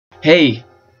Hey,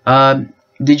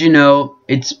 did you know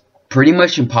it's pretty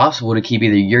much impossible to keep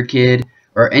either your kid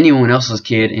or anyone else's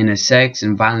kid in a sex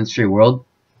and violence-free world?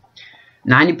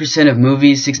 90% of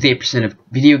movies, 68% of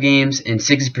video games, and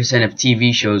 60% of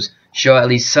TV shows show at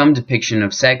least some depiction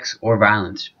of sex or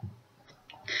violence.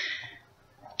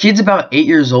 Kids about 8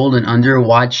 years old and under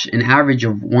watch an average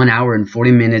of 1 hour and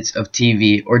 40 minutes of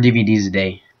TV or DVDs a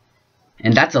day.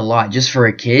 And that's a lot. Just for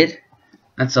a kid,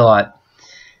 that's a lot.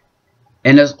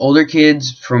 And as older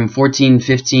kids from 14,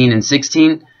 15, and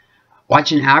 16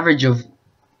 watch an average of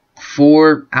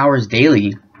 4 hours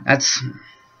daily. That's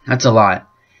a lot.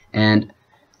 And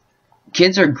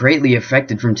kids are greatly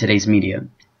affected from today's media,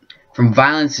 from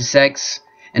violence to sex,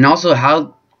 and also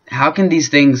how can these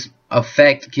things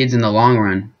affect kids in the long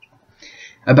run?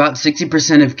 About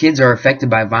 60% of kids are affected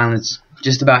by violence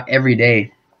just about every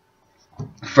day,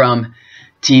 from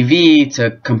TV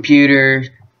to computer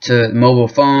to mobile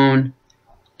phone,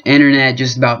 internet,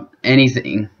 just about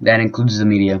anything that includes the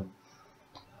media.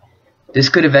 This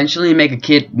could eventually make a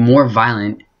kid more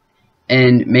violent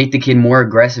and make the kid more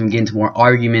aggressive and get into more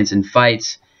arguments and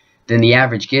fights than the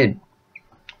average kid.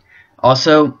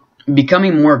 Also,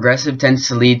 becoming more aggressive tends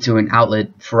to lead to an outlet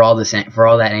for all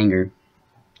that anger,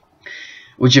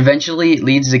 which eventually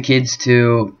leads the kids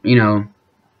to,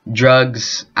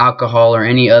 drugs, alcohol, or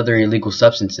any other illegal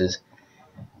substances.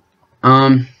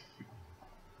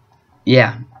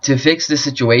 Yeah, to fix the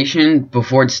situation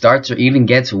before it starts or even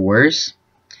gets worse,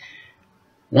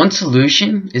 one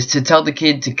solution is to tell the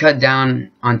kid to cut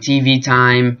down on TV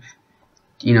time,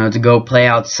 to go play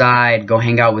outside, go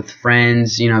hang out with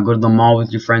friends, go to the mall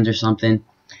with your friends or something.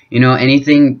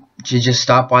 Anything to just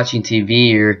stop watching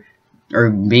TV or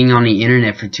being on the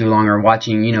internet for too long, or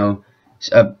watching, a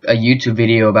YouTube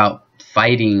video about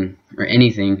fighting or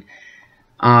anything.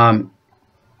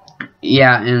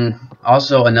 Yeah, and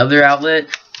also another outlet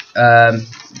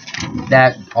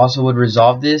that also would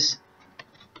resolve this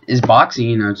is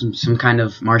boxing, some kind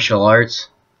of martial arts.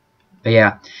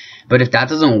 But if that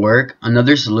doesn't work,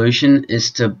 another solution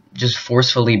is to just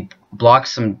forcefully block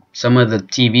some of the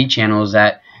TV channels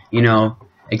that,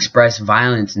 express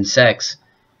violence and sex,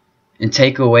 and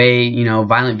take away,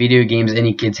 violent video games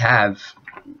any kids have.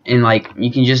 And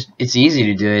it's easy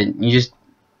to do it. You just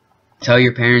tell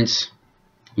your parents,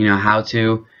 how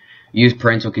to use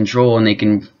parental control, and they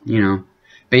can,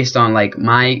 based on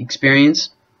my experience,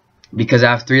 because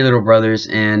I have 3 little brothers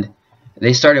and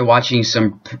they started watching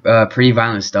some pretty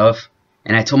violent stuff,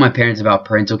 and I told my parents about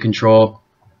parental control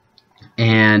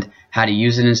and how to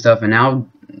use it and stuff, and now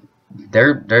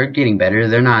they're getting better.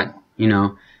 They're not,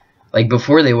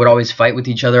 before they would always fight with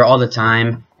each other all the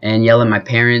time and yell at my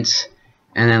parents,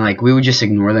 and then we would just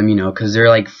ignore them, because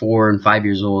they're 4 and 5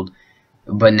 years old.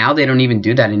 But now they don't even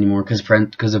do that anymore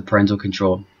because of parental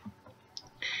control.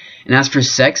 And as for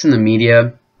sex in the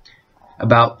media,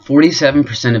 about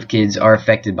 47% of kids are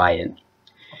affected by it.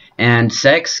 And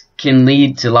sex can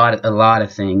lead to a lot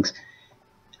of things.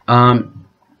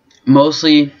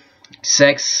 Mostly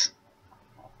sex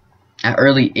at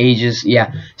early ages.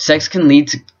 Yeah, sex can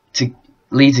lead to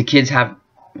kids have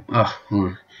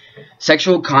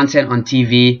sexual content on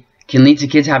TV can lead to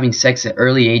kids having sex at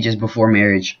early ages before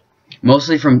marriage,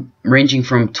 mostly ranging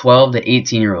from 12 to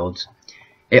 18-year-olds.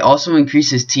 It also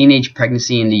increases teenage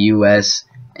pregnancy in the U.S.,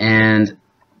 and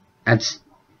that's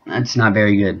not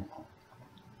very good.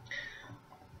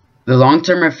 The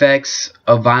long-term effects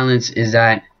of violence is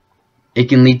that it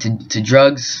can lead to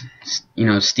drugs,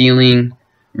 stealing,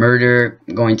 murder,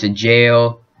 going to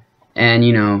jail,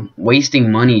 and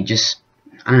wasting money just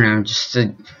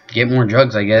to get more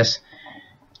drugs, I guess,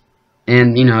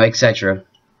 and etc.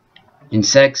 In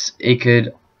sex, it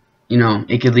could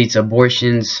lead to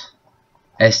abortions,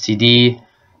 STD,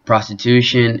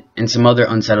 prostitution, and some other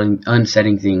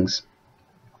unsettling things.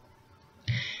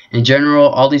 In general,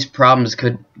 all these problems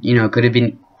could have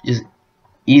been just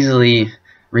easily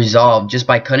resolved just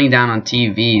by cutting down on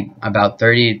TV about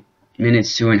 30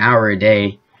 minutes to an hour a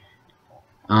day.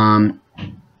 As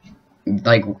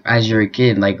you're a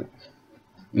kid,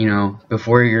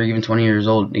 before you're even 20 years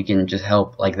old, it can just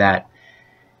help like that.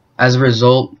 As a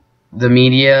result, the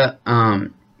media,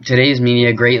 today's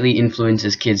media greatly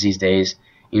influences kids these days.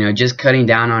 Just cutting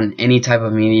down on any type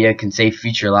of media can save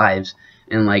future lives.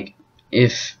 And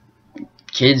if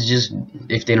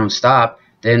they don't stop,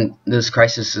 then this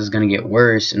crisis is going to get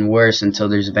worse and worse until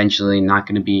there's eventually not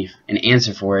going to be an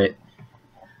answer for it.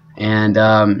 And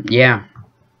yeah,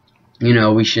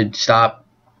 we should stop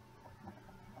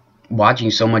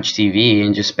watching so much TV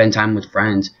and just spend time with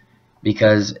friends,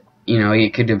 because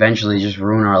it could eventually just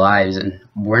ruin our lives, and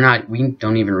we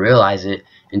don't even realize it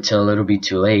until it'll be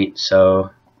too late. So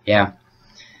yeah.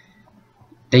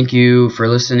 Thank you for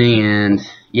listening, and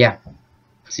yeah,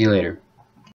 see you later.